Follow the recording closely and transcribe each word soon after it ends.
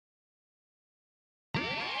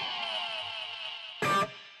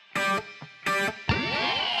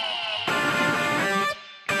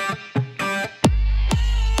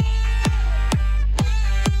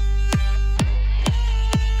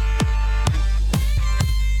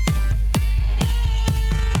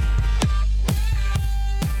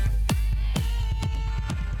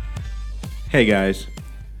Hey guys,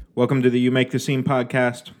 welcome to the You Make the Scene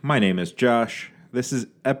podcast. My name is Josh. This is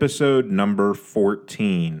episode number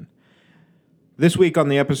 14. This week on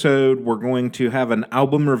the episode, we're going to have an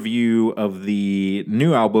album review of the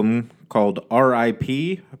new album called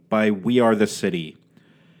R.I.P. by We Are the City.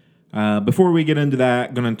 Before we get into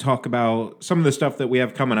that, going to talk about some of the stuff that we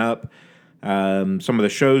have coming up, some of the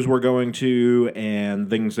shows we're going to, and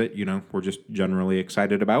things that, we're just generally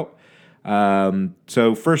excited about.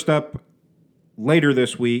 So first up, later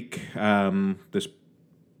this week, this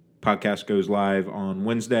podcast goes live on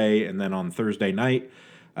Wednesday, and then on Thursday night,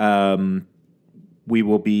 we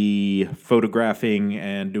will be photographing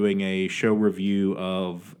and doing a show review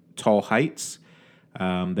of Tall Heights.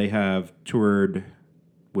 They have toured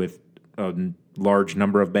with a large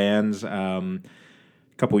number of bands. A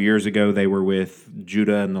couple years ago, they were with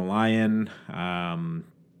Judah and the Lion.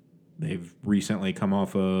 They've recently come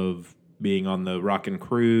off of being on the Rockin'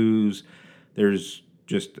 Cruise. There's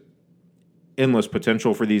just endless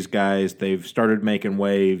potential for these guys. They've started making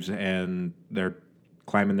waves, and they're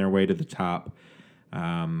climbing their way to the top.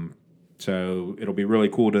 So it'll be really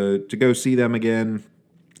cool to go see them again.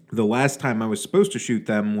 The last time I was supposed to shoot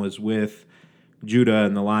them was with Judah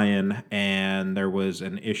and the Lion, and there was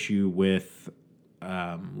an issue with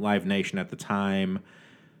Live Nation at the time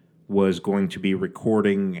was going to be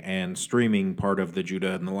recording and streaming part of the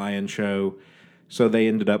Judah and the Lion show. So they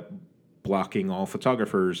ended up blocking all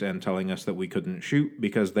photographers and telling us that we couldn't shoot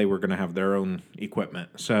because they were going to have their own equipment.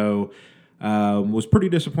 So was pretty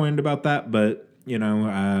disappointed about that, but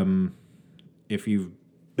if you've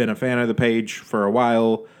been a fan of the page for a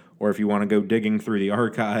while, or if you want to go digging through the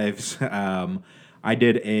archives, I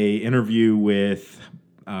did a interview with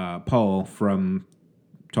Paul from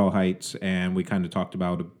Tall Heights, and we kind of talked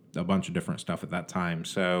about a bunch of different stuff at that time.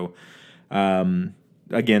 So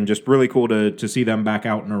again, just really cool to see them back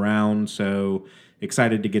out and around. So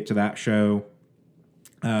excited to get to that show.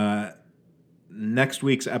 Next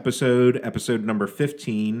week's episode number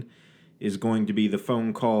 15, is going to be the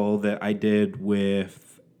phone call that I did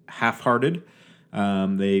with Half-Hearted.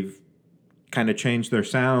 They've kind of changed their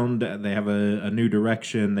sound. They have a new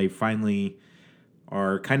direction. They finally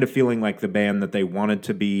are kind of feeling like the band that they wanted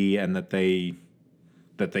to be and that they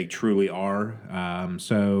truly are.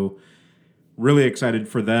 So really excited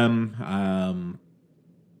for them.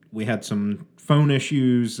 We had some phone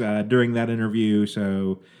issues during that interview,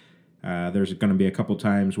 so there's going to be a couple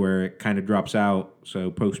times where it kind of drops out.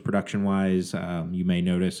 So post-production wise, you may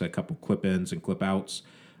notice a couple clip-ins and clip-outs.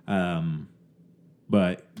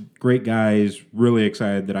 But great guys, really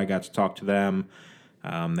excited that I got to talk to them.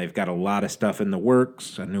 They've got a lot of stuff in the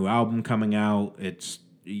works, a new album coming out. It's,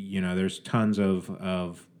 there's tons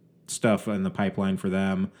of stuff in the pipeline for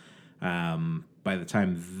them. By the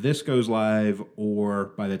time this goes live,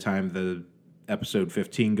 or by the time the episode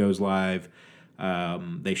 15 goes live,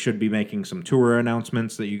 they should be making some tour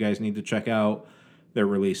announcements that you guys need to check out. They're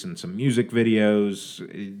releasing some music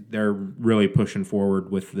videos. They're really pushing forward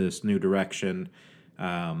with this new direction.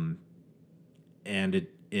 And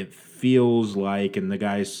it feels like, and the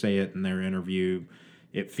guys say it in their interview,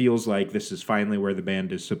 it feels like this is finally where the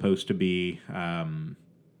band is supposed to be.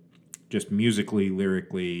 Just musically,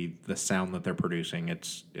 lyrically, the sound that they're producing,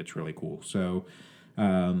 it's really cool. So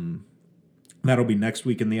that'll be next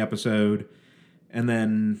week in the episode. And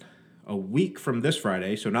then a week from this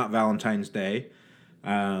Friday, so not Valentine's Day,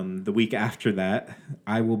 the week after that,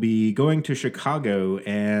 I will be going to Chicago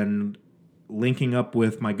and linking up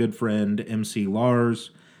with my good friend MC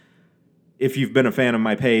Lars. If you've been a fan of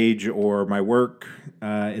my page or my work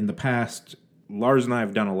in the past, Lars and I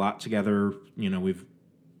have done a lot together. We've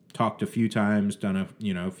talked a few times, done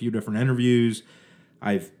a few different interviews.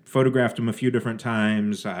 I've photographed him a few different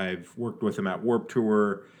times. I've worked with him at Warped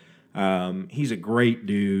Tour. He's a great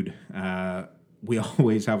dude. We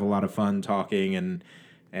always have a lot of fun talking,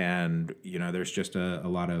 and there's just a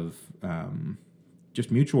lot of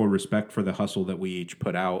just mutual respect for the hustle that we each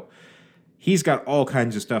put out. He's got all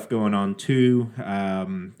kinds of stuff going on too.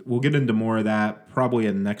 We'll get into more of that probably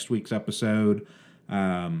in next week's episode,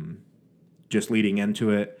 just leading into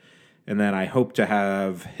it. And then I hope to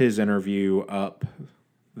have his interview up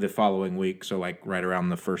the following week, so like right around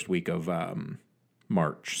the first week of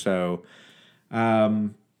March. So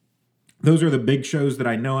those are the big shows that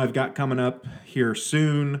I know I've got coming up here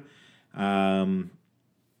soon.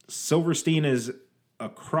 Silverstein is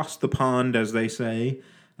across the pond, as they say,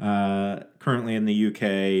 currently in the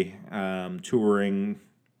UK, touring,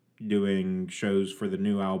 doing shows for the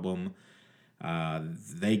new album.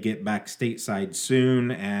 They get back stateside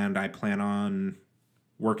soon, and I plan on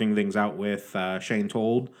working things out with Shane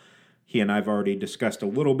Told. he and I've already discussed a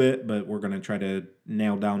little bit, but we're going to try to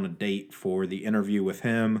nail down a date for the interview with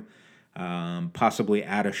him, possibly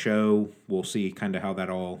at a show. We'll see kind of how that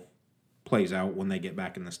all plays out when they get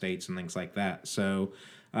back in the States and things like that. So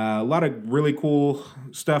a lot of really cool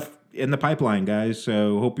stuff in the pipeline, guys.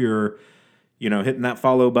 So hope you're, hitting that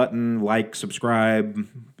follow button, like, subscribe,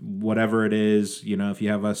 whatever it is. If you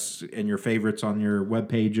have us in your favorites on your web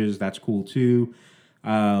pages, that's cool too.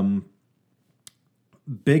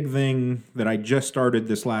 Big thing that I just started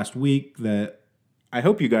this last week that I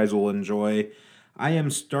hope you guys will enjoy. I am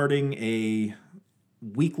starting a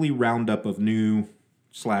weekly roundup of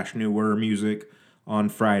new/newer music on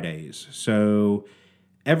Fridays. So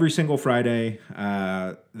every single Friday,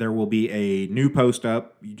 there will be a new post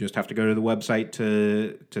up. You just have to go to the website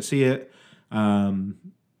to see it. And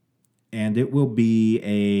it will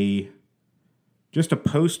be just a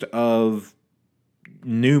post of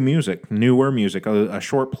newer music, a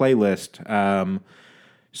short playlist.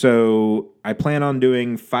 So I plan on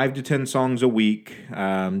doing 5 to 10 songs a week.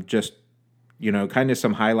 Just, kind of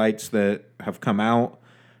some highlights that have come out.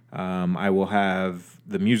 I will have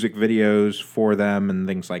the music videos for them and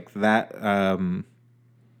things like that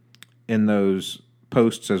in those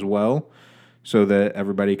posts as well, so that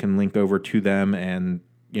everybody can link over to them and,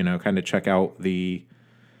 kind of check out the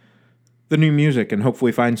new music and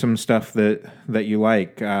hopefully find some stuff that you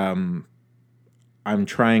like. I'm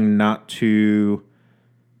trying not to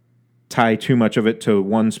tie too much of it to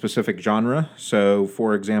one specific genre. So,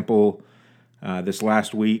 for example, this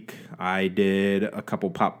last week, I did a couple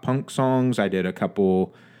pop punk songs. I did a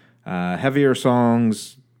couple heavier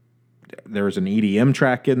songs. There was an EDM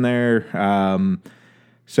track in there.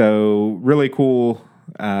 So really cool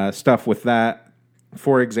stuff with that.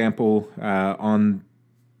 For example, on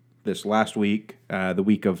this last week, the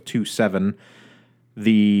week of 2/7,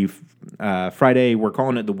 the Friday, we're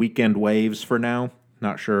calling it the Weekend Waves for now.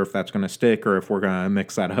 Not sure if that's going to stick or if we're going to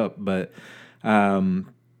mix that up, but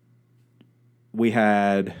we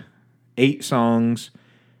had 8 songs,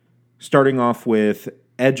 starting off with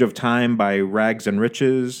Edge of Time by Rags and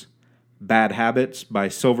Riches, Bad Habits by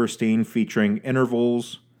Silverstein featuring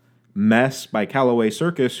Intervals, Mess by Callaway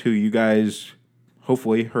Circus, who you guys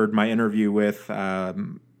hopefully heard my interview with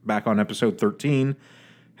back on episode 13.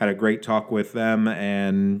 Had a great talk with them,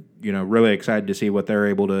 and really excited to see what they're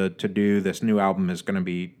able to do. This new album is going to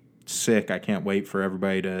be sick. I can't wait for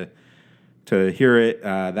everybody to hear it.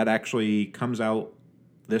 That actually comes out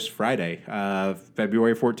this Friday,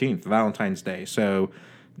 February 14th, Valentine's Day. So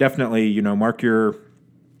definitely, mark your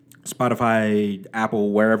Spotify,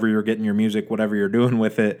 Apple, wherever you're getting your music, whatever you're doing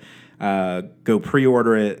with it. Go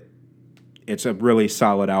pre-order it. It's a really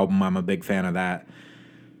solid album. I'm a big fan of that.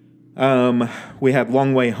 We had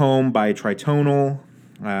Long Way Home by Tritonal.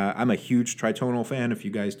 I'm a huge Tritonal fan, if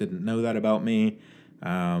you guys didn't know that about me.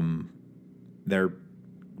 They're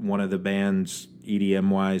one of the bands,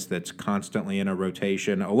 EDM-wise, that's constantly in a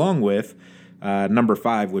rotation, along with number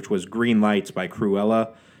 5, which was Green Lights by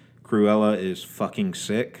Cruella. Cruella is fucking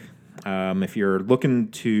sick. If you're looking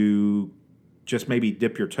to just maybe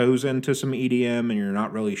dip your toes into some EDM and you're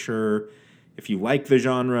not really sure if you like the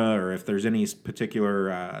genre or if there's any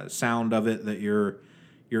particular sound of it that you're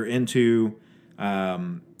into,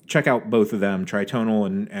 check out both of them, Tritonal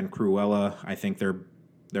and Cruella. I think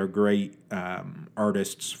they're great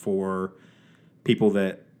artists for people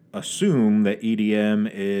that assume that EDM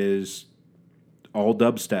is all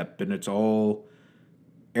dubstep and it's all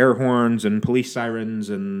air horns and police sirens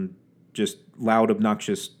and just loud,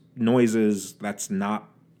 obnoxious noises. That's not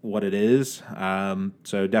what it is.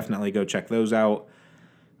 So definitely go check those out.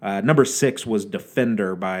 Number 6 was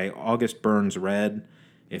Defender by August Burns Red.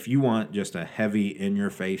 If you want just a heavy,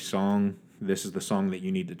 in-your-face song, this is the song that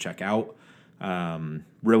you need to check out.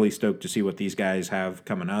 Really stoked to see what these guys have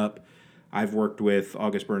coming up. I've worked with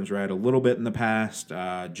August Burns Red a little bit in the past.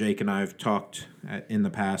 Jake and I have talked in the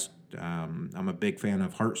past. I'm a big fan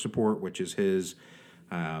of Heart Support, which is his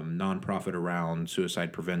nonprofit around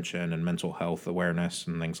suicide prevention and mental health awareness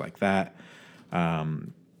and things like that.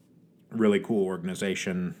 Really cool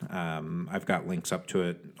organization. I've got links up to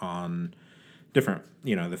it on different,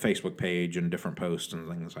 the Facebook page and different posts and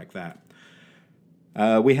things like that.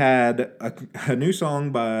 We had a new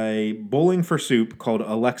song by Bowling for Soup called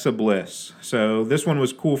Alexa Bliss. So this one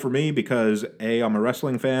was cool for me because I'm a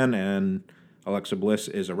wrestling fan and Alexa Bliss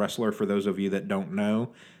is a wrestler, for those of you that don't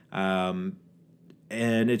know.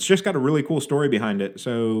 And it's just got a really cool story behind it.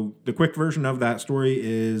 So the quick version of that story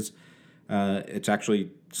is it's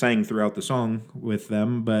actually sang throughout the song with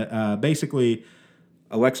them. But basically,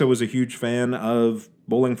 Alexa was a huge fan of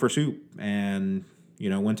Bowling for Soup and,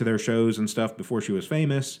 went to their shows and stuff before she was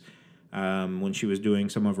famous. When she was doing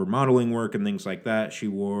some of her modeling work and things like that, she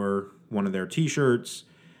wore one of their T-shirts.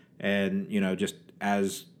 And, just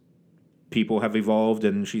as people have evolved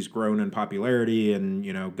and she's grown in popularity and,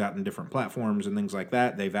 gotten different platforms and things like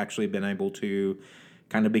that, they've actually been able to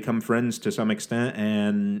kind of become friends to some extent.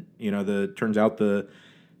 And, turns out the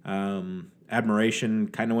admiration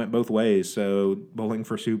kind of went both ways. So Bowling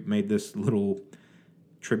for Soup made this little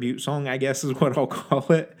tribute song, I guess is what I'll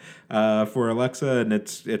call it, for Alexa, and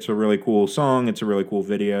it's a really cool song. It's a really cool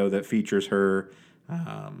video that features her.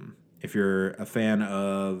 If you're a fan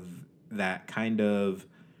of that kind of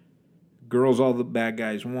Girls All the Bad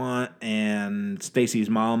Guys Want and Stacy's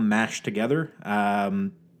Mom mashed together,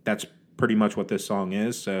 that's pretty much what this song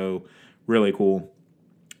is. So really cool.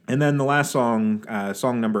 And then the last song,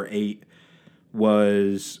 song number 8,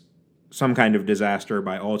 was Some Kind of Disaster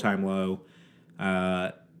by All Time Low.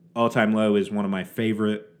 All Time Low is one of my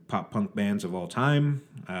favorite pop punk bands of all time.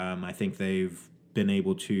 I think they've been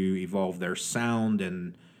able to evolve their sound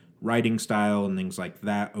and writing style and things like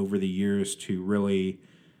that over the years to really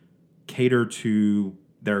cater to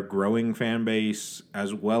their growing fan base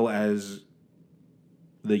as well as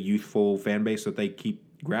the youthful fan base that they keep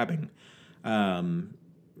grabbing.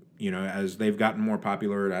 As they've gotten more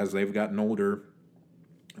popular, as they've gotten older,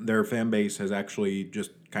 their fan base has actually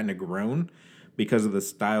just kind of grown because of the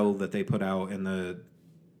style that they put out and the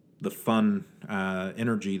fun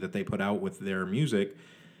energy that they put out with their music.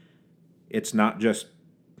 It's not just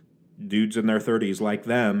dudes in their 30s like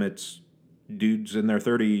them. It's dudes in their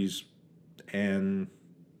 30s and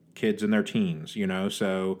kids in their teens,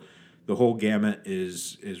 So the whole gamut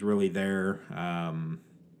is really there,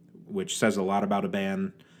 which says a lot about a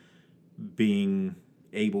band being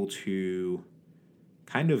able to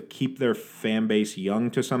kind of keep their fan base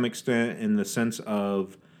young to some extent, in the sense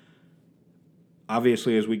of,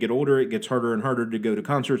 obviously, as we get older, it gets harder and harder to go to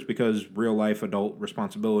concerts because real life adult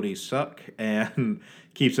responsibilities suck and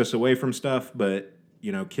keeps us away from stuff. But,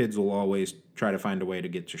 kids will always try to find a way to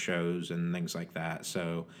get to shows and things like that.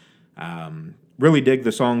 So really dig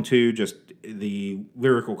the song too, just the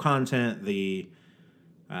lyrical content, the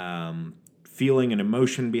feeling and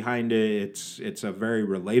emotion behind it. It's a very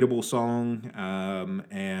relatable song,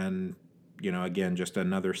 and again, just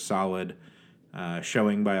another solid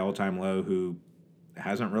showing by All Time Low, who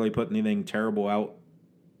hasn't really put anything terrible out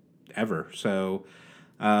ever. So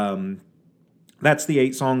that's the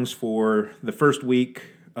 8 songs for the first week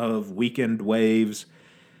of Weekend Waves.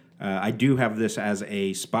 I do have this as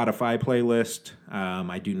a Spotify playlist.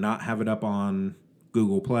 I do not have it up on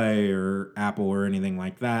Google Play or Apple or anything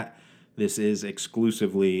like that. This is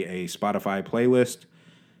exclusively a Spotify playlist.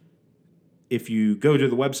 If you go to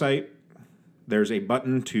the website, there's a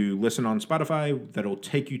button to listen on Spotify that'll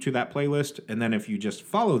take you to that playlist. And then if you just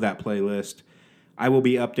follow that playlist, I will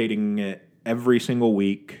be updating it every single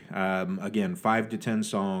week. Again, 5 to 10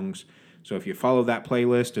 songs. So if you follow that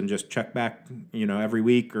playlist and just check back, every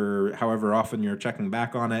week or however often you're checking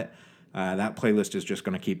back on it, that playlist is just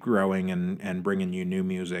going to keep growing and bringing you new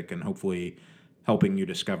music and hopefully helping you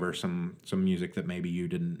discover some music that maybe you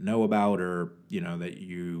didn't know about, or, that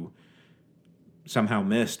you somehow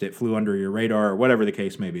missed. It flew under your radar, or whatever the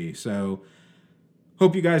case may be. So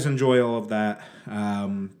hope you guys enjoy all of that.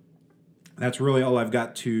 That's really all I've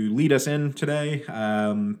got to lead us in today.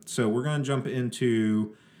 So we're going to jump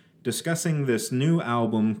into discussing this new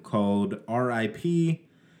album called R.I.P.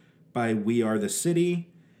 by We Are the City.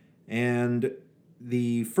 And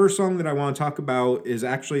the first song that I want to talk about is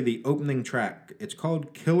actually the opening track. It's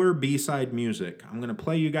called Killer B-Side Music. I'm going to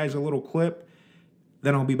play you guys a little clip,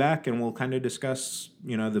 then I'll be back and we'll kind of discuss,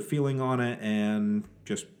 the feeling on it and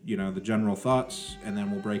just, the general thoughts, and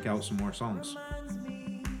then we'll break out some more songs.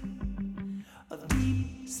 Of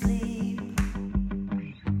deep sleep.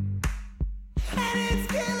 And it's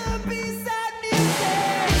killer B-side music.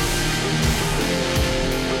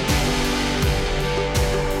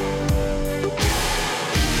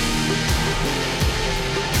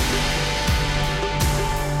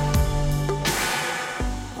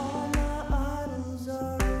 All my idols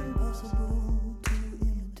are impossible to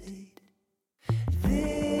imitate.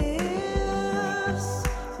 This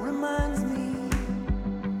reminds me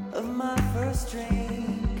of my first drink.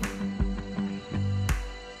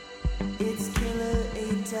 It's killer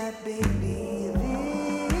A-type, baby.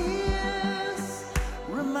 This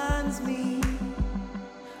reminds me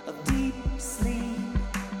of deep sleep.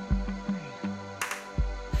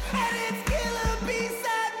 And it's killer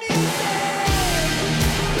B-side music.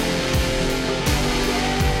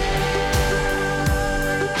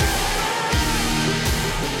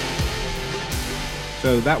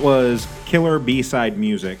 So that was Killer B-Side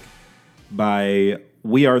Music by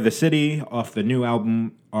We Are the City off the new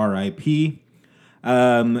album R.I.P.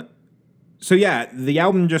 So yeah, the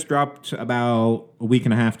album just dropped about a week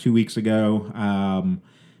and a half, 2 weeks ago.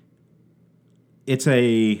 It's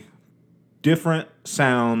a different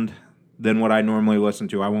sound than what I normally listen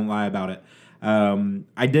to. I won't lie about it.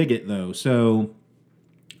 I dig it though. So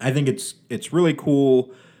I think it's really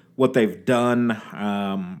cool what they've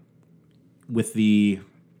done with the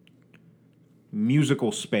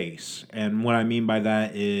musical space. And what I mean by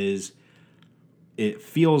that is it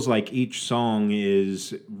feels like each song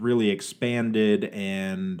is really expanded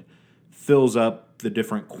and fills up the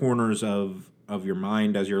different corners of your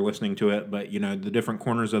mind as you're listening to it, but the different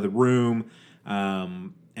corners of the room,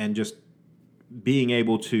 and just being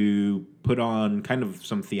able to put on kind of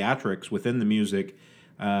some theatrics within the music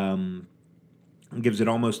gives it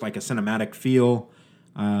almost like a cinematic feel.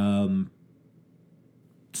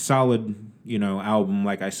 Solid, album,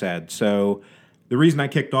 like I said. So the reason I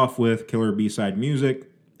kicked off with Killer B-Side Music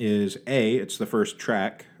is A, it's the first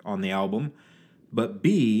track on the album, but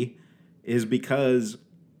B is because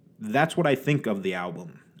that's what I think of the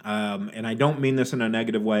album. And I don't mean this in a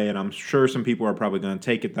negative way, and I'm sure some people are probably going to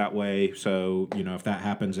take it that way. So, if that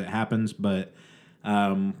happens, it happens. But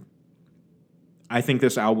I think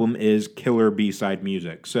this album is killer B-side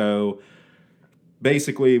music. So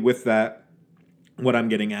basically with that, what I'm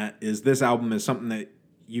getting at is this album is something that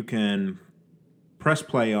you can press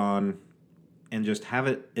play on and just have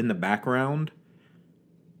it in the background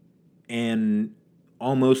and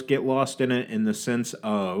almost get lost in it, in the sense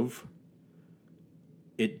of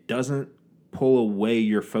it doesn't pull away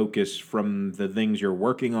your focus from the things you're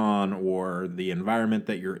working on or the environment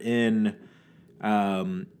that you're in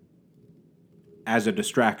as a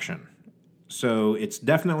distraction. So it's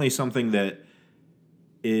definitely something that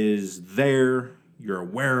is there. You're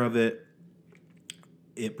aware of it.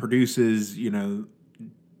 It produces,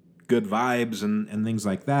 good vibes and things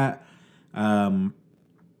like that.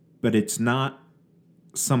 But it's not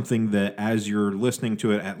something that, as you're listening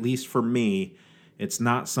to it, at least for me, it's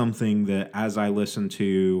not something that as I listen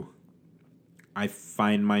to, I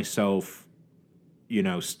find myself,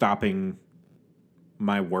 stopping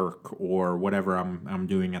my work or whatever I'm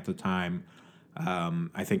doing at the time.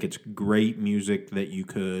 I think it's great music that you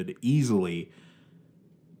could easily,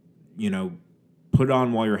 put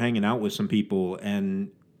on while you're hanging out with some people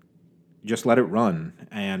and just let it run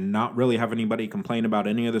and not really have anybody complain about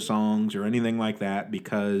any of the songs or anything like that,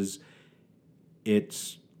 because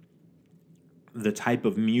it's the type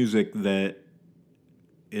of music that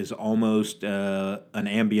is almost an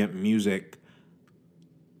ambient music,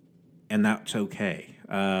 and that's okay.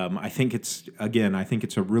 I think it's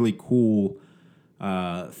a really cool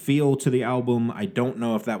feel to the album. I don't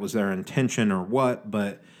know if that was their intention or what,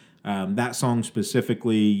 but that song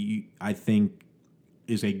specifically, I think,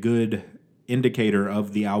 is a good indicator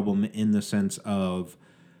of the album, in the sense of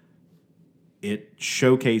it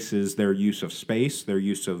showcases their use of space, their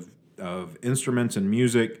use of instruments and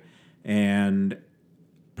music, and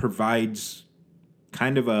provides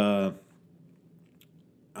kind of a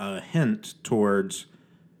hint towards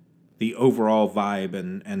the overall vibe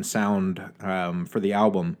and sound for the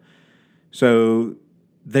album. So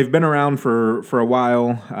they've been around for a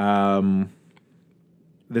while.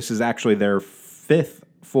 This is actually their fifth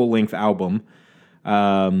full-length album.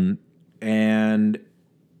 And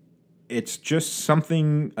it's just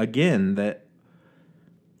something, again, that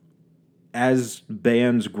as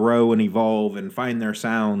bands grow and evolve and find their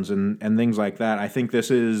sounds and things like that, I think this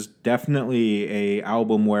is definitely a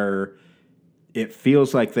album where it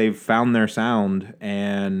feels like they've found their sound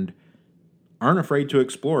and aren't afraid to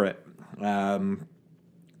explore it.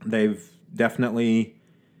 They've definitely,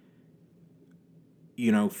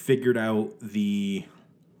 figured out the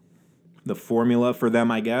formula for them,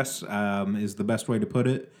 I guess, is the best way to put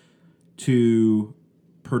it, to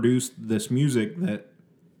produce this music that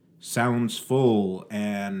sounds full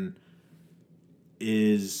and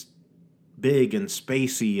is big and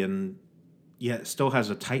spacey, and yet still has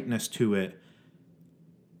a tightness to it,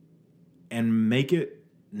 and make it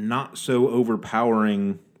not so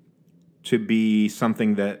overpowering to be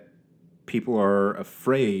something that people are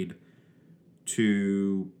afraid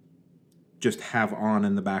to just have on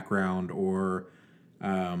in the background, or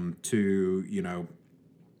to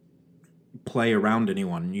play around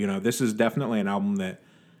anyone. This is definitely an album that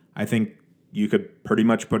I think you could pretty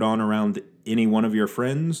much put on around any one of your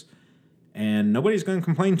friends, and nobody's going to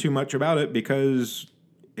complain too much about it, because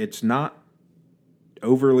it's not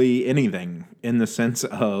overly anything, in the sense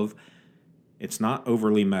of it's not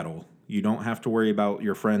overly metal. You don't have to worry about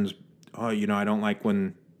your friends, I don't like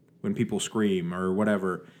when people scream or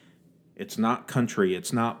whatever. It's not country.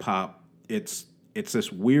 It's not pop. It's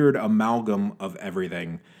this weird amalgam of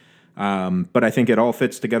everything. But I think it all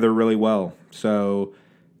fits together really well. So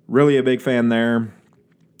really a big fan there.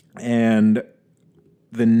 And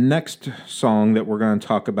the next song that we're going to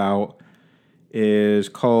talk about is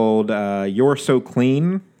called You're So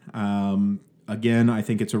Clean. Again, I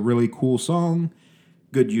think it's a really cool song.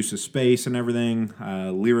 Good use of space and everything.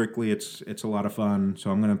 Lyrically, it's a lot of fun.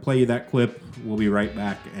 So I'm going to play you that clip. We'll be right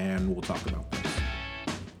back and we'll talk about this.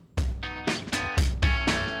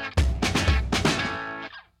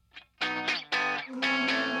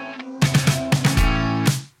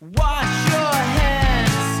 Wash your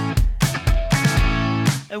hands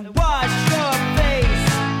and wash your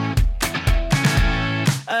face.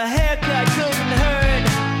 A haircut couldn't hurt,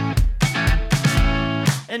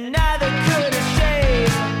 and neither could a shave.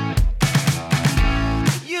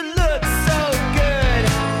 You look so good,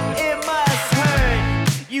 it must hurt.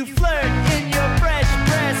 You flirt in your fresh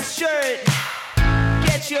pressed shirt.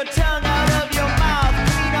 Get your tongue out of your mouth,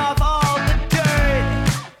 clean off all the dirt.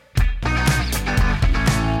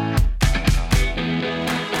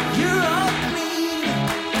 You're all clean,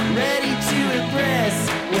 ready to impress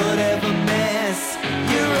whatever mess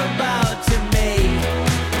you're about to make.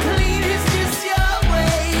 Clean is just your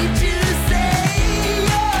way to say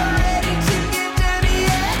you're ready to get dirty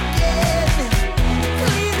again.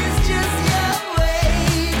 Clean is just your way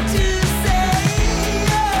to say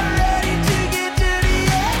you're ready to get dirty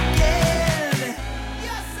again.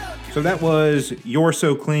 You're So that was You're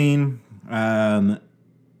So Clean.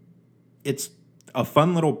 It's a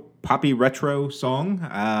fun little poppy retro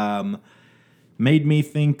song. Made me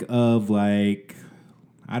think of like,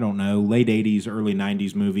 I don't know, late 80s, early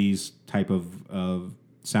 90s movies type of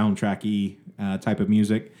soundtracky type of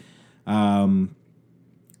music.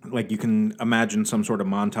 Like you can imagine some sort of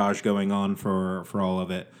montage going on for all of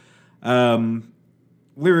it.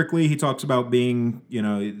 Lyrically, he talks about being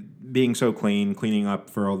so clean, cleaning up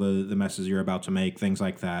for all the messes you're about to make, things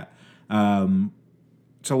like that.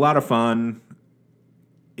 It's a lot of fun.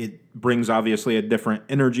 It brings obviously a different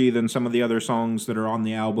energy than some of the other songs that are on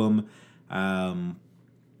the album.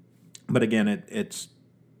 But again, it's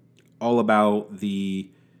all about the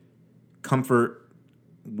comfort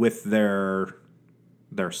with their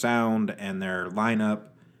sound and their lineup,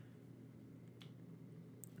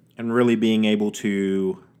 and really being able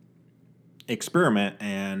to experiment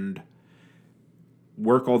and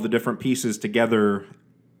work all the different pieces together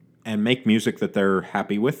and make music that they're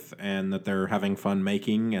happy with and that they're having fun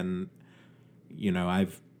making. And,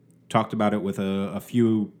 I've talked about it with a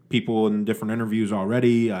few people in different interviews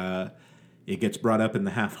already. It gets brought up in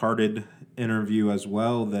the Half-Hearted interview as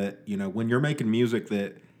well that, when you're making music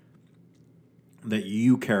that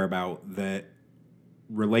you care about, that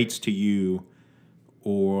relates to you,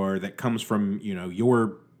 or that comes from,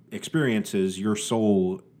 your experiences, your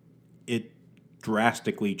soul, it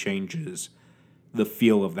drastically changes the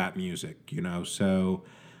feel of that music, So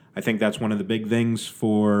I think that's one of the big things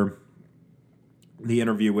for the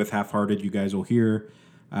interview with Half-Hearted. You guys will hear.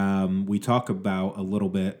 We talk about a little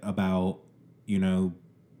bit about,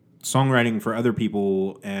 songwriting for other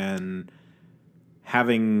people and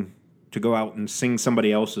having to go out and sing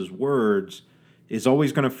somebody else's words is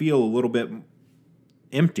always going to feel a little bit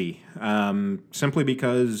empty, simply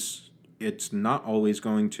because it's not always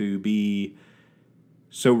going to be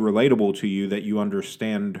so relatable to you that you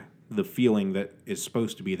understand the feeling that is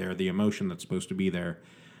supposed to be there, the emotion that's supposed to be there.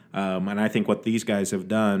 And I think what these guys have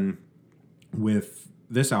done with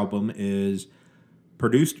this album is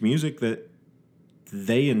produced music that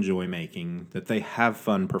they enjoy making, that they have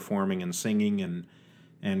fun performing and singing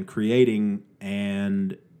and creating,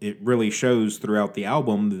 and it really shows throughout the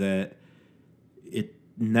album that it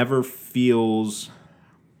never feels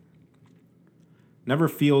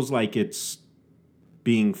like it's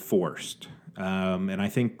being forced. And I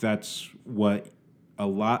think that's what a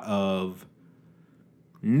lot of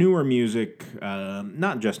newer music,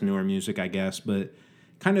 not just newer music, I guess, but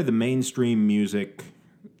kind of the mainstream music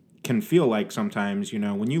can feel like sometimes,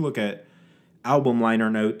 when you look at album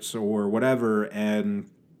liner notes or whatever, and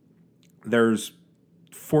there's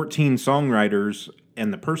 14 songwriters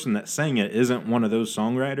and the person that sang it isn't one of those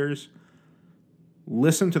songwriters,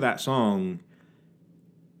 listen to that song,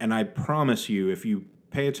 and I promise you, if you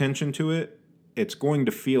pay attention to it, it's going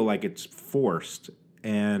to feel like it's forced.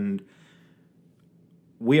 And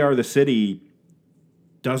We Are the City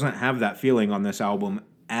doesn't have that feeling on this album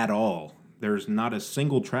at all. There's not a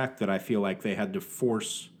single track that I feel like they had to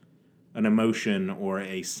force an emotion or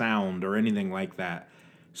a sound or anything like that.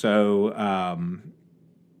 So,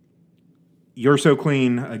 You're So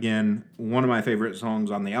Clean, again, one of my favorite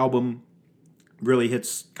songs on the album. Really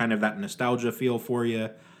hits kind of that nostalgia feel for you,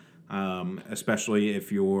 especially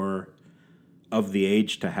if you're of the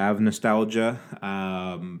age to have nostalgia.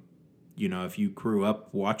 If you grew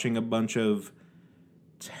up watching a bunch of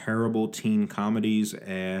terrible teen comedies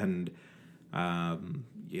and,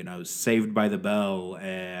 Saved by the Bell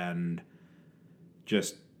and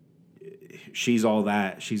just She's All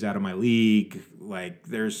That, She's Out of My League. Like,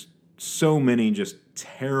 there's so many just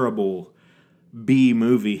terrible B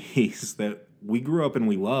movies that we grew up and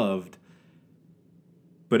we loved,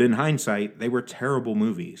 but in hindsight, they were terrible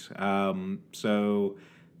movies. So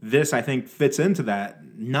this, I think, fits into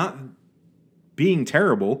that, not being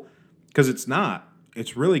terrible, because it's not.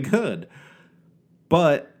 It's really good.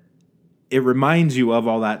 But it reminds you of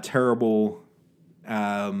all that terrible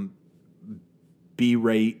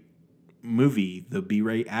B-rate movie, the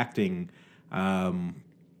B-rate acting. And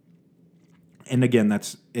again,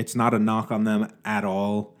 it's not a knock on them at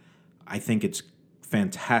all. I think it's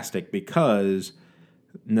fantastic because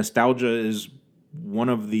nostalgia is one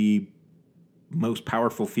of the most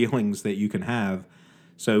powerful feelings that you can have.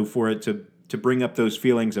 So for it to bring up those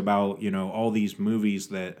feelings about, all these movies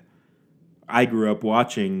that I grew up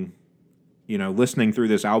watching, listening through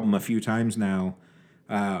this album a few times now,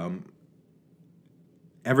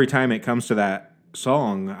 every time it comes to that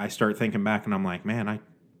song, I start thinking back and I'm like, man,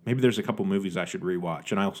 maybe there's a couple movies I should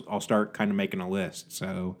rewatch, and I'll start kind of making a list.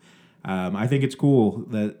 So I think it's cool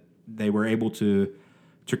that they were able to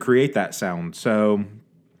create that sound. So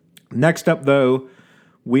next up, though,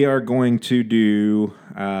 we are going to do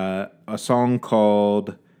a song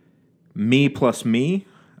called Me Plus Me.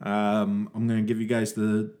 I'm going to give you guys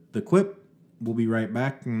the clip. We'll be right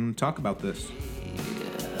back and talk about this.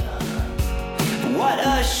 What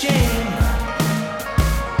a shame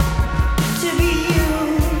to be you,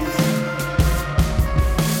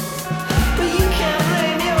 but you can't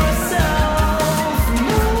blame yourself.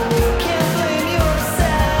 No, you can't blame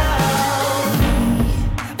yourself. Me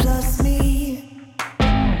plus me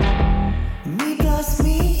plus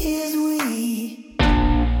me is we.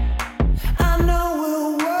 I know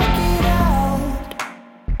we'll work it out.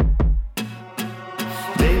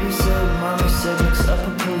 Baby said, mommy said, mix up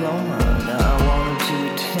a Paloma. Now I wanted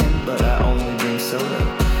to attend, but I only drink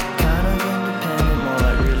soda. Kind of independent, more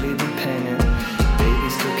like really dependent.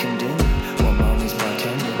 Baby's cooking dinner, while mommy's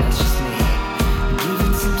bartending. That's just me. Give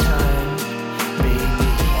it some time, baby,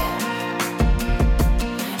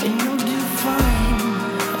 and you'll do fine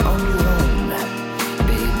on your own,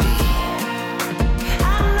 baby. I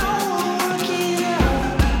know we'll work it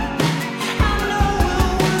out. I know we'll work it out. I know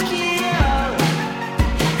we'll work it out.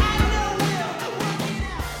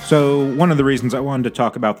 So one of the reasons I wanted to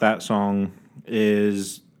talk about that song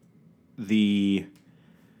is the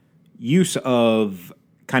use of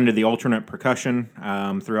kind of the alternate percussion.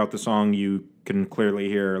 Throughout the song, you can clearly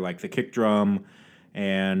hear like the kick drum,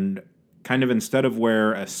 and kind of instead of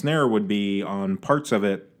where a snare would be on parts of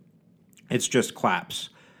it, it's just claps.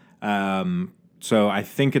 So I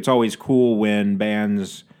think it's always cool when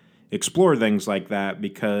bands explore things like that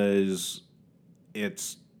because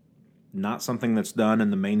it's not something that's done in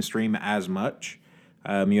the mainstream as much.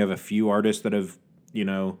 You have a few artists that have,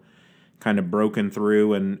 kind of broken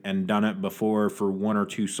through and done it before for one or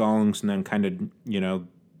two songs and then kind of,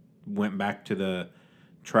 went back to the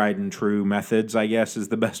tried and true methods, I guess is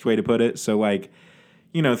the best way to put it. So like,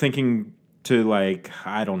 thinking to like,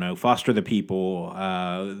 I don't know, Foster the People,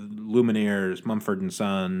 Lumineers, Mumford &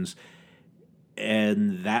 Sons,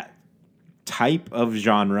 and that type of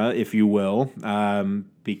genre, if you will,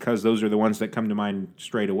 because those are the ones that come to mind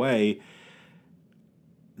straight away.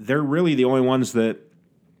 They're really the only ones that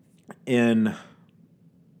in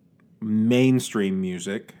mainstream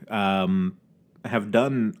music have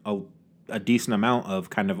done a decent amount of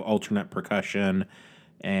kind of alternate percussion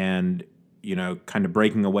and, kind of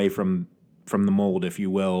breaking away from the mold, if you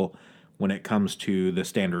will, when it comes to the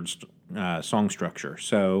standard song structure.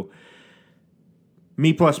 So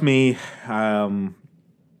Me Plus Me,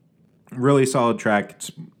 really solid track.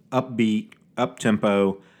 It's upbeat,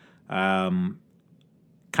 up-tempo, kind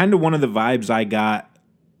of one of the vibes I got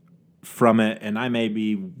from it, and I may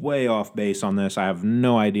be way off base on this. I have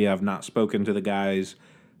no idea. I've not spoken to the guys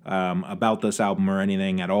about this album or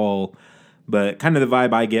anything at all, but kind of the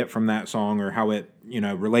vibe I get from that song or how it,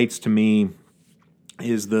 relates to me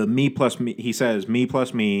is the me plus me. He says, me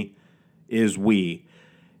plus me is we.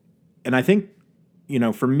 And I think,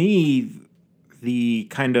 for me, the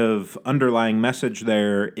kind of underlying message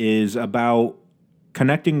there is about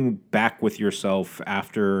connecting back with yourself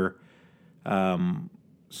after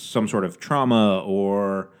some sort of trauma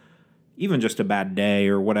or even just a bad day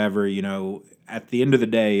or whatever, at the end of the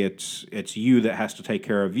day, it's you that has to take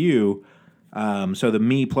care of you. So the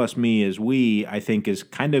me plus me is we, I think, is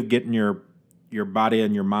kind of getting your body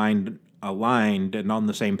and your mind aligned and on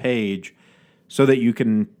the same page so that you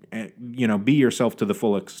can, be yourself to the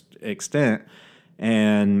full extent.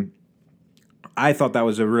 And I thought that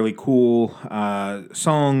was a really cool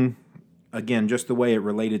song. Again, just the way it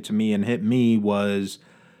related to me and hit me was,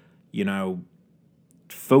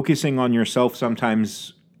 focusing on yourself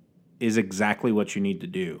sometimes is exactly what you need to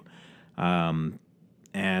do. And,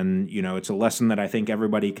 it's a lesson that I think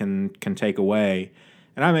everybody can take away.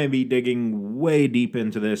 And I may be digging way deep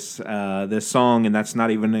into this song, and that's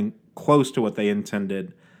not even close to what they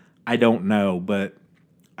intended. I don't know, but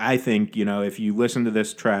I think, if you listen to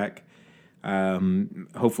this track,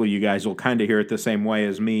 hopefully you guys will kind of hear it the same way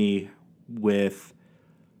as me with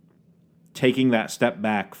taking that step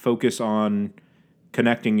back, focus on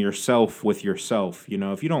connecting yourself with yourself.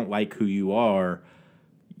 If you don't like who you are,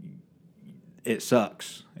 it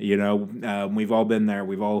sucks. We've all been there.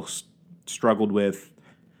 We've all struggled with,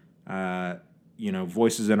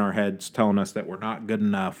 voices in our heads telling us that we're not good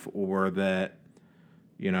enough or that,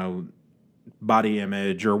 body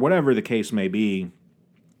image or whatever the case may be.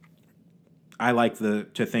 I like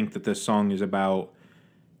to think that this song is about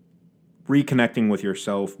reconnecting with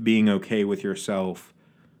yourself, being okay with yourself,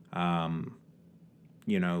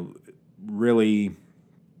 really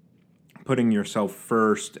putting yourself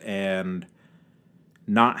first and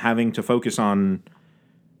not having to focus on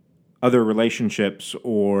other relationships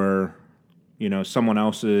or, someone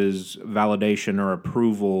else's validation or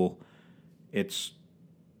approval. It's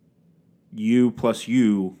you plus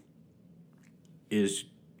you is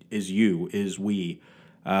we.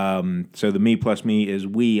 So the me plus me is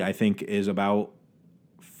we, I think, is about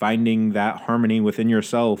finding that harmony within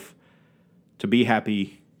yourself to be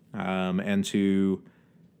happy and to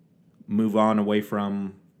move on away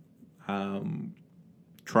from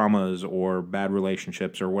traumas or bad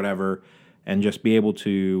relationships or whatever, and just be able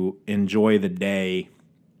to enjoy the day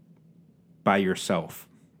by yourself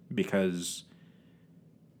because,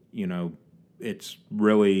 it's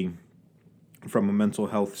really from a mental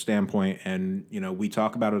health standpoint, and, we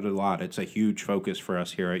talk about it a lot. It's a huge focus for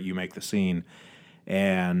us here at You Make the Scene.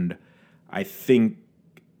 And I think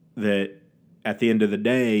that at the end of the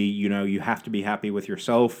day, you have to be happy with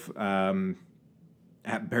yourself.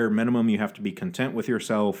 At bare minimum, you have to be content with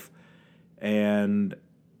yourself. And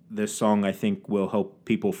this song, I think, will help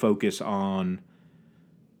people focus on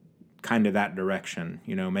kind of that direction,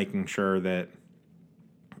 making sure that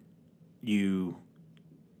you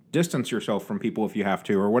distance yourself from people if you have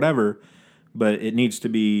to or whatever, but it needs to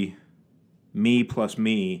be me plus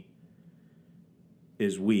me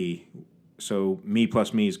is we. So me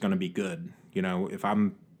plus me is going to be good. If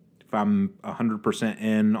I'm 100%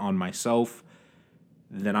 in on myself,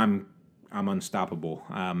 then I'm unstoppable.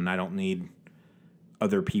 And I don't need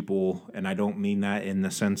other people, and I don't mean that in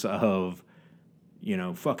the sense of,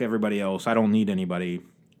 fuck everybody else. I don't need anybody.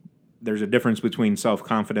 There's a difference between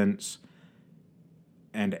self-confidence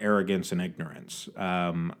and arrogance and ignorance.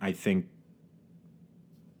 I think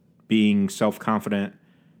being self-confident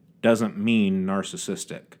doesn't mean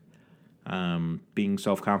narcissistic. Being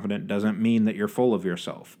self-confident doesn't mean that you're full of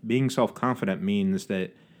yourself. Being self-confident means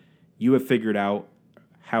that you have figured out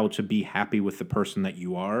how to be happy with the person that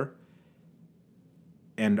you are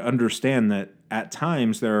and understand that at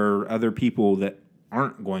times there are other people that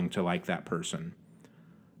aren't going to like that person.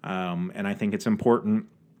 And I think it's important.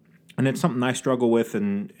 And it's something I struggle with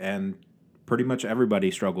and pretty much everybody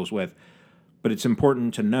struggles with. But it's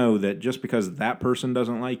important to know that just because that person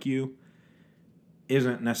doesn't like you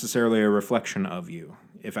isn't necessarily a reflection of you.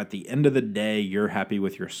 If at the end of the day you're happy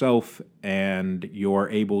with yourself and you're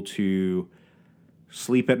able to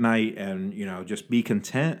sleep at night and, just be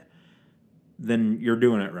content, then you're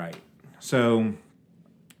doing it right. So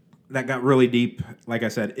that got really deep. Like I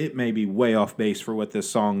said, it may be way off base for what this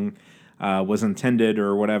song was intended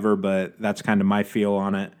or whatever, but that's kind of my feel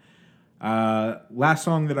on it. Last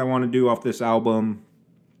song that I want to do off this album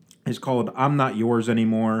is called I'm Not Yours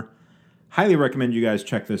Anymore. Highly recommend you guys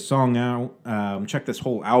check this song out. Check this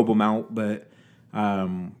whole album out, but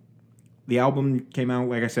the album came out,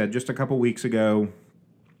 like I said, just a couple weeks ago.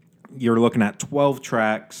 You're looking at 12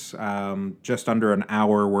 tracks, just under an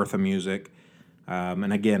hour worth of music.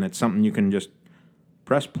 And again, it's something you can just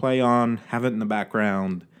press play on, have it in the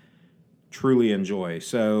background, truly enjoy.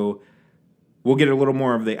 So we'll get a little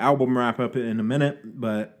more of the album wrap up in a minute,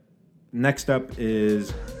 but next up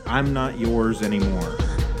is I'm Not Yours Anymore.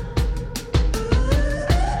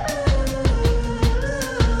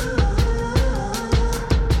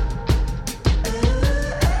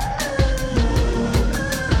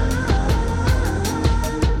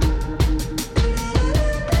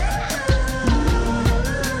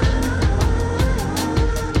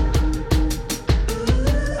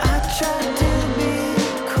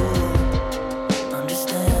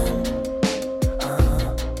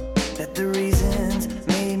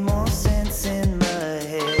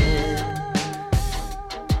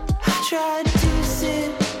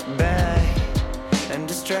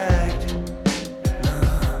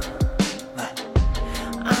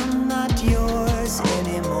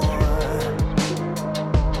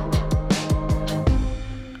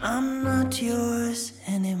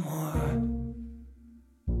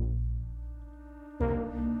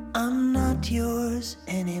 not yours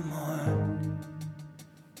anymore.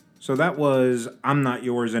 So that was I'm Not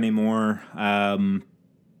Yours Anymore.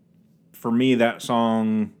 For me, that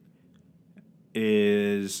song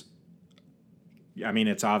is, I mean,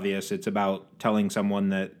 it's obvious. It's about telling someone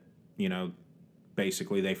that,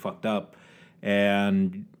 basically they fucked up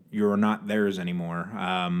and you're not theirs anymore.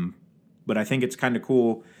 But I think it's kind of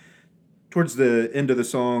cool towards the end of the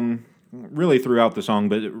song, really throughout the song,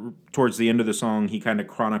 but towards the end of the song, he kind of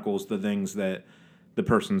chronicles the things that the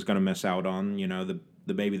person's going to miss out on,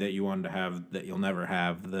 the baby that you wanted to have that you'll never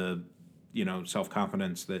have, the,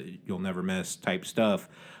 self-confidence that you'll never miss type stuff.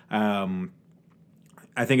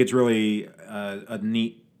 I think it's really a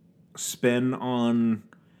neat spin on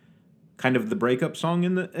kind of the breakup song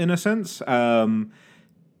in a sense. Most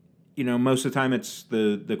of the time it's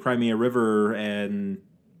the Crimea River and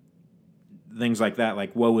things like that,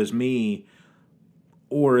 like woe is me,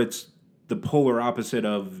 or it's the polar opposite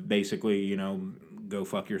of basically, go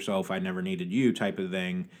fuck yourself, I never needed you type of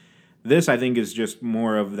thing. This, I think, is just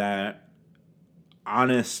more of that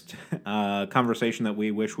honest conversation that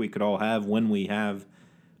we wish we could all have when we have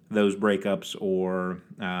those breakups or,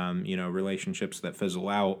 relationships that fizzle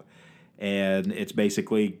out. And it's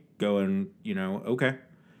basically going, okay,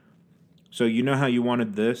 so how you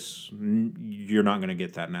wanted this, you're not going to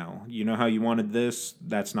get that now. You know how you wanted this,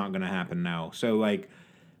 that's not going to happen now. So, like,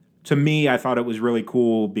 to me, I thought it was really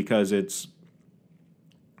cool because it's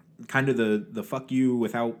kind of the fuck you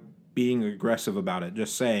without being aggressive about it.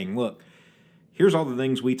 Just saying, look, here's all the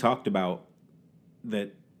things we talked about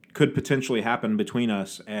that could potentially happen between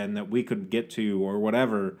us and that we could get to or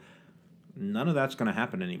whatever. None of that's going to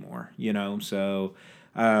happen anymore, So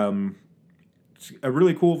it's a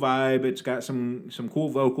really cool vibe. It's got some cool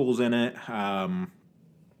vocals in it. I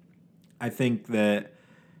think that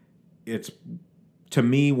it's, to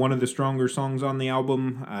me, one of the stronger songs on the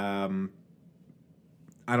album.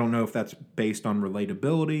 I don't know if that's based on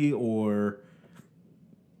relatability or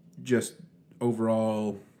just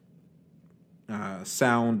overall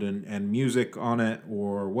sound and music on it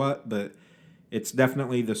or what, but it's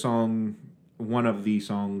definitely one of the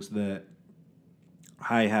songs that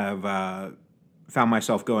I have found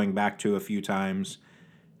myself going back to a few times,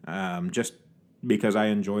 just because I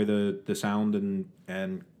enjoy the sound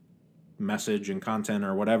and message and content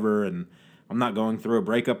or whatever, and I'm not going through a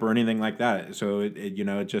breakup or anything like that. So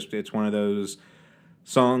it's one of those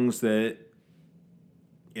songs that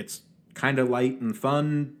it's kind of light and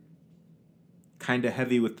fun, kind of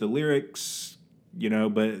heavy with the lyrics,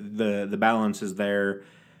 but the balance is there.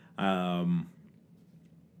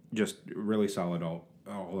 Just really solid all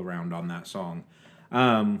around on that song.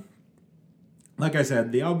 Like I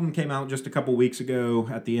said, the album came out just a couple weeks ago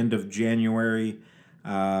at the end of January.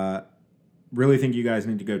 Really think you guys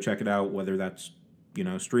need to go check it out, whether that's,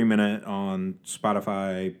 streaming it on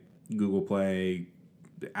Spotify, Google Play,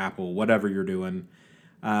 Apple, whatever you're doing.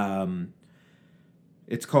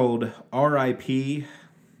 It's called R.I.P.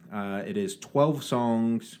 It is 12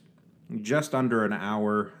 songs, just under an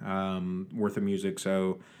hour worth of music.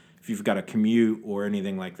 So if you've got a commute or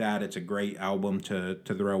anything like that, it's a great album to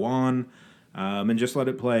throw on and just let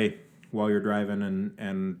it play while you're driving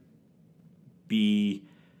and be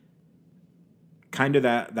kind of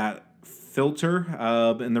that filter.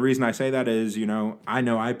 And the reason I say that is, I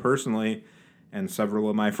know I personally and several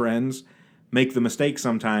of my friends make the mistake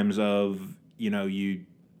sometimes of, you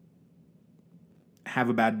have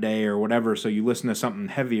a bad day or whatever, so you listen to something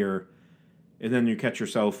heavier and then you catch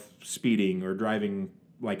yourself speeding or driving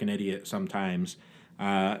like an idiot sometimes.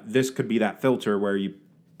 This could be that filter where you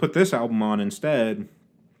put this album on instead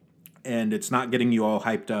and it's not getting you all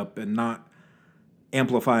hyped up and not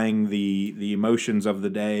amplifying the emotions of the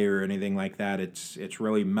day or anything like that. It's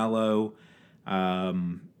really mellow.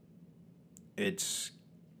 It's,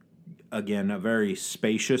 again, a very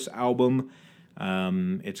spacious album.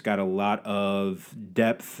 It's got a lot of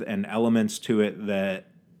depth and elements to it that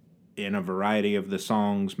in a variety of the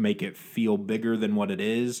songs make it feel bigger than what it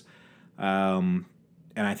is. And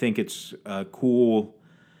I think it's a cool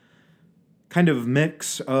kind of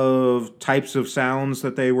mix of types of sounds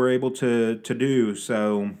that they were able to do.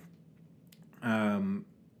 So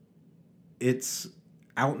it's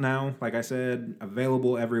out now, like I said,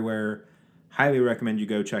 available everywhere. Highly recommend you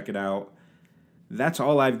go check it out. That's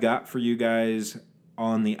all I've got for you guys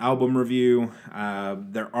on the album review.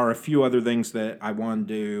 There are a few other things that I wanted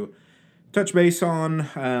to touch base on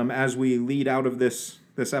as we lead out of this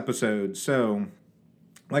episode. So,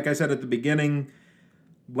 like I said at the beginning,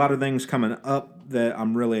 a lot of things coming up that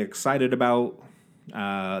I'm really excited about.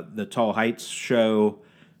 The Tall Heights show,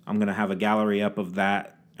 I'm going to have a gallery up of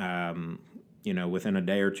that within a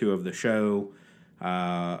day or two of the show.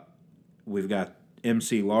 We've got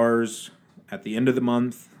MC Lars at the end of the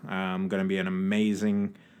month. Going to be an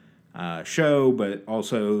amazing show, but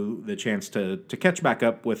also the chance to catch back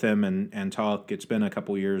up with him and talk. It's been a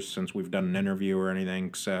couple years since we've done an interview or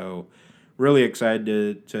anything, so really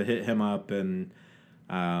excited to hit him up. And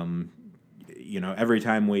every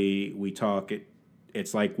time we talk,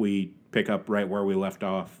 it's like we pick up right where we left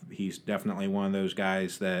off. He's definitely one of those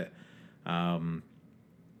guys that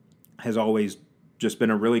has always just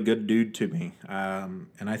been a really good dude to me.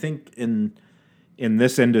 And I think in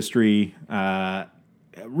this industry,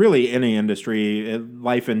 really any industry,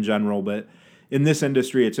 life in general, but in this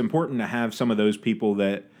industry, it's important to have some of those people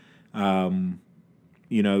that,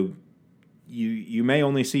 you may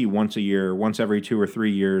only see once a year, once every 2 or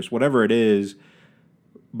 3 years, whatever it is.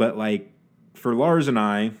 But like for Lars and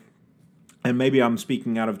I, and maybe I'm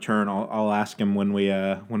speaking out of turn, I'll ask him when we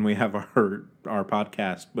have our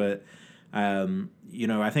podcast. But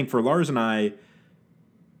I think for Lars and I,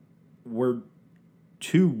 we're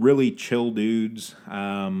two really chill dudes.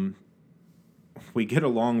 We get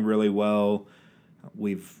along really well.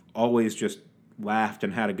 We've always just laughed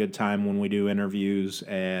and had a good time when we do interviews,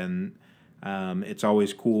 and it's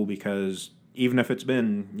always cool because even if it's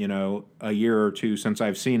been, a year or two since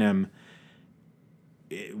I've seen him,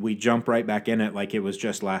 we jump right back in it like it was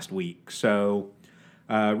just last week. So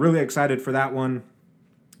really excited for that one.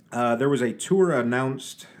 There was a tour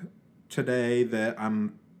announced today that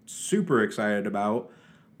I'm super excited about.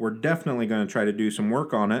 We're definitely going to try to do some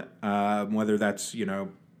work on it, whether that's,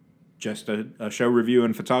 just a show review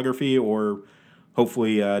and photography or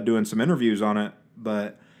hopefully doing some interviews on it.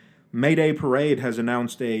 But Mayday Parade has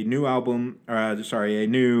announced a new a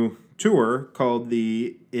new tour called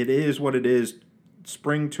the It Is What It Is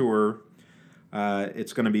Spring Tour.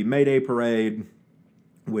 It's going to be Mayday Parade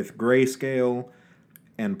with Grayscale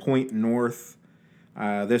and Point North.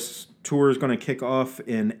 This tour is going to kick off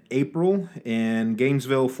in April in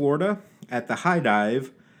Gainesville, Florida at the High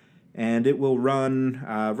Dive, and it will run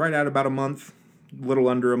right at about a month, a little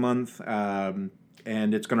under a month, and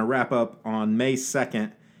it's going to wrap up on May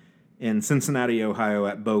 2nd in Cincinnati, Ohio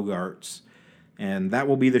at Bogarts. And that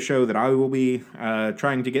will be the show that I will be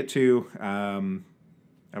trying to get to.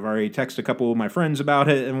 I've already texted a couple of my friends about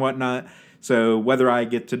it and whatnot. So whether I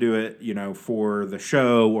get to do it, for the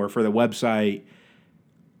show or for the website,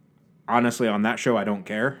 honestly, on that show, I don't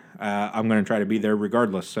care. I'm going to try to be there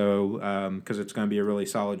regardless. So because it's going to be a really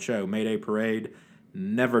solid show. Mayday Parade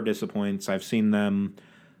never disappoints. I've seen them.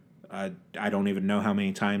 I don't even know how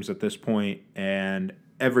many times at this point, and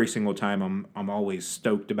every single time I'm always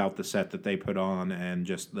stoked about the set that they put on and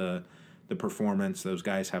just the performance. Those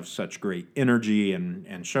guys have such great energy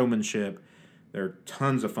and showmanship. They're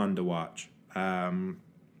tons of fun to watch.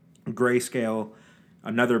 Grayscale,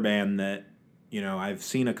 another band that, I've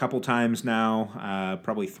seen a couple times now,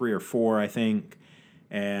 probably 3 or 4, I think.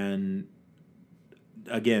 And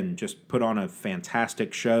again, just put on a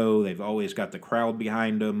fantastic show. They've always got the crowd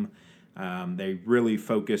behind them. They really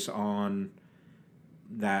focus on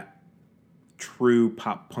that true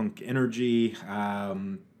pop punk energy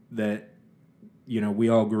that we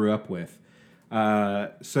all grew up with.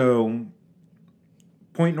 So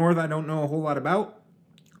Point North, I don't know a whole lot about,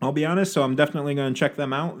 I'll be honest. So I'm definitely going to check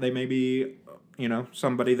them out. They may be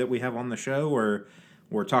somebody that we have on the show or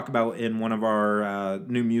talk about in one of our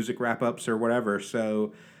new music wrap ups or whatever.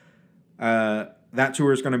 So that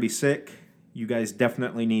tour is going to be sick. You guys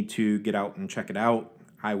definitely need to get out and check it out.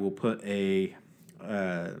 I will put a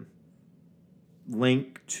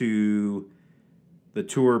link to the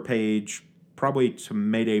tour page, probably to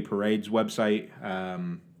Mayday Parade's website,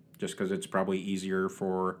 just because it's probably easier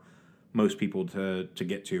for most people to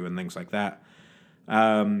get to and things like that.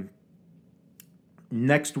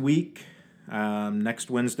 Next week, next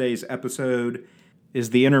Wednesday's episode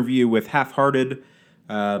is the interview with Half Hearted.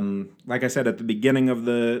 Like I said at the beginning of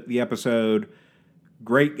the episode,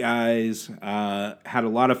 great guys. Had a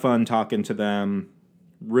lot of fun talking to them.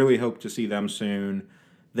 Really hope to see them soon.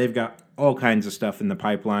 They've got all kinds of stuff in the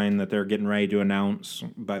pipeline that they're getting ready to announce.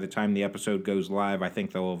 By the time the episode goes live, I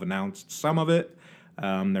think they'll have announced some of it.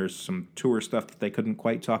 There's some tour stuff that they couldn't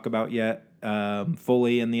quite talk about yet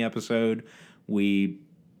fully in the episode. We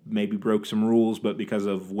maybe broke some rules, but because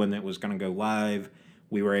of when it was going to go live,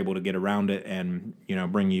 we were able to get around it and,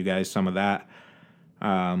 bring you guys some of that.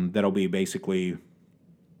 That'll be basically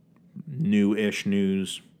new-ish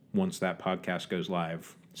news once that podcast goes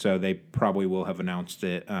live. So they probably will have announced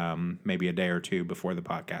it maybe a day or two before the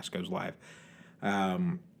podcast goes live.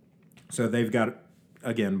 So they've got,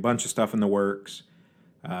 again, a bunch of stuff in the works.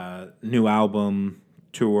 New album,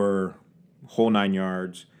 tour, whole 9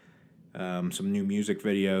 yards, some new music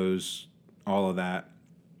videos, all of that.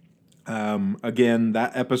 Again,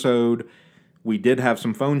 that episode, we did have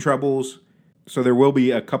some phone troubles, so there will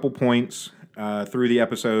be a couple points through the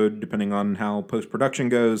episode, depending on how post-production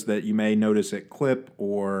goes, that you may notice it clip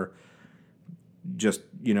or just,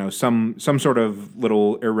 some sort of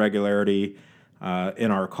little irregularity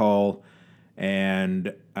in our call.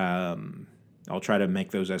 And I'll try to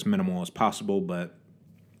make those as minimal as possible, but,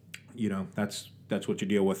 that's what you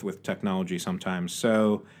deal with technology sometimes.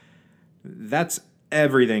 So that's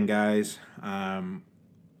everything, guys.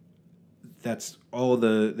 That's all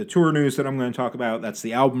the tour news that I'm going to talk about. That's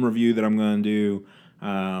the album review that I'm going to do.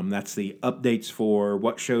 That's the updates for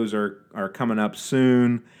what shows are coming up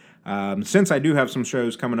soon. Since I do have some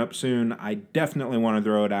shows coming up soon, I definitely want to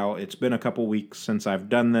throw it out. It's been a couple weeks since I've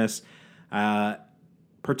done this.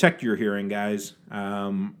 Protect your hearing, guys.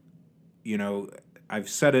 I've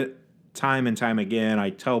said it time and time again. I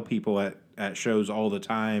tell people at shows all the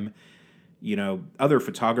time, other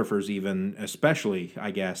photographers even, especially,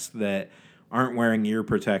 I guess, that aren't wearing ear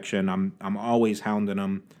protection. I'm always hounding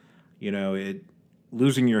them.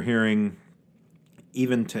 Losing your hearing,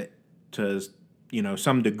 even to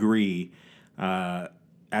some degree, at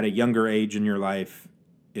a younger age in your life,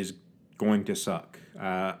 is going to suck.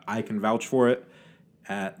 I can vouch for it.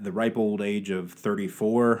 At the ripe old age of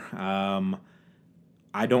 34,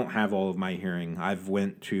 I don't have all of my hearing. I've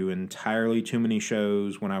went to entirely too many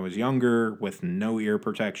shows when I was younger with no ear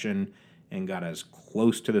protection and got as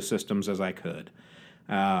close to the systems as I could.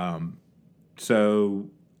 So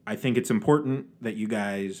I think it's important that you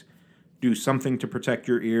guys do something to protect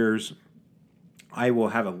your ears. I will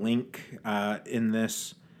have a link in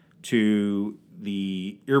this to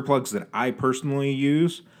the earplugs that I personally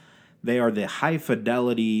use. They are the high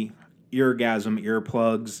fidelity Eargasm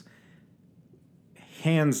earplugs.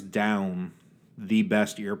 Hands down, the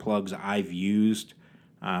best earplugs I've used.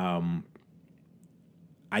 I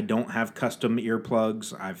don't have custom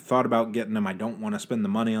earplugs. I've thought about getting them. I don't want to spend the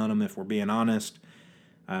money on them, if we're being honest.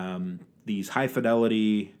 These high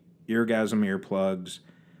fidelity Eargasm earplugs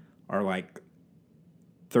are like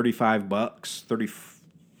 $35,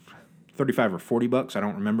 35 or $40. I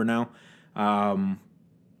don't remember now.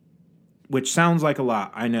 Which sounds like a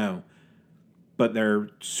lot, I know. But they're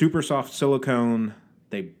super soft silicone.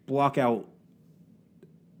 They block out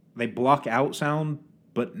sound,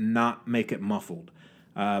 but not make it muffled.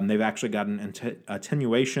 They've actually got an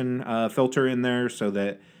attenuation filter in there so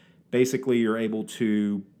that basically you're able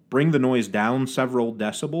to bring the noise down several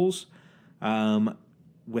decibels.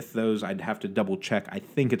 With those, I'd have to double check. I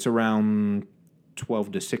think it's around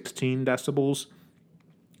 12 to 16 decibels,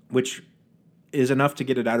 which is enough to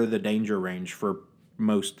get it out of the danger range for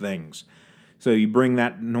most things. So you bring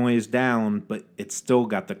that noise down, but it's still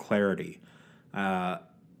got the clarity.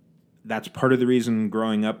 That's part of the reason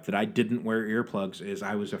growing up that I didn't wear earplugs, is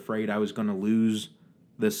I was afraid I was going to lose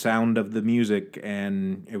the sound of the music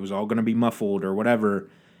and it was all going to be muffled or whatever.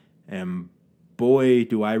 And boy,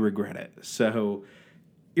 do I regret it. So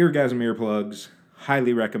Eargasm earplugs,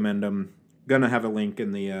 highly recommend them. Gonna have a link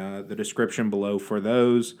in the description below for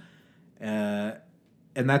those. And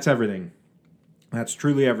that's everything. That's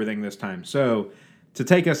truly everything this time. So to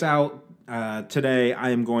take us out today, I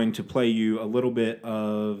am going to play you a little bit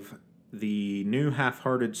of the new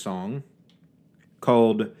Half-Hearted song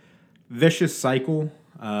called Vicious Cycle.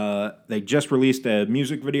 They just released a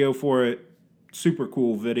music video for it. Super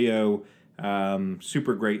cool video.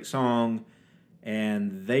 Super great song.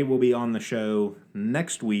 And they will be on the show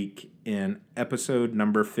next week in episode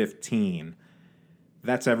number 15.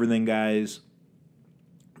 That's everything, guys.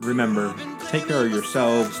 Remember, take care of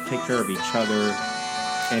yourselves, take care of each other,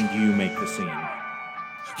 and you make the scene.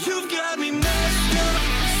 You've got me messed up,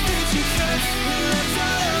 stitching cuts, left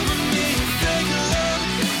all over me. Fake love,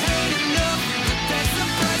 ain't enough, but that's the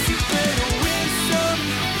price you pay to win some,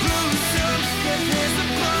 lose some. And there's a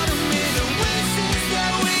part of me that wishes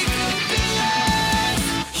that we could be us.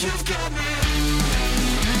 You've got me.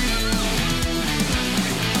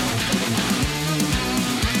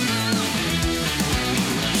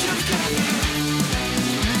 You've got me.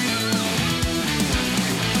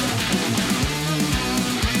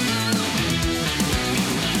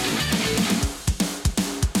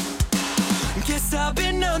 Guess I've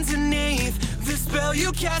been underneath the spell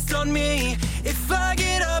you cast on me. If I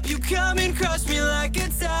get up, you come and crush me like a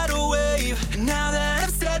tidal wave. Now that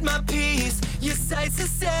I've said my piece, your sights are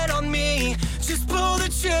set on me. Just pull the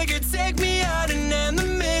trigger, take me out and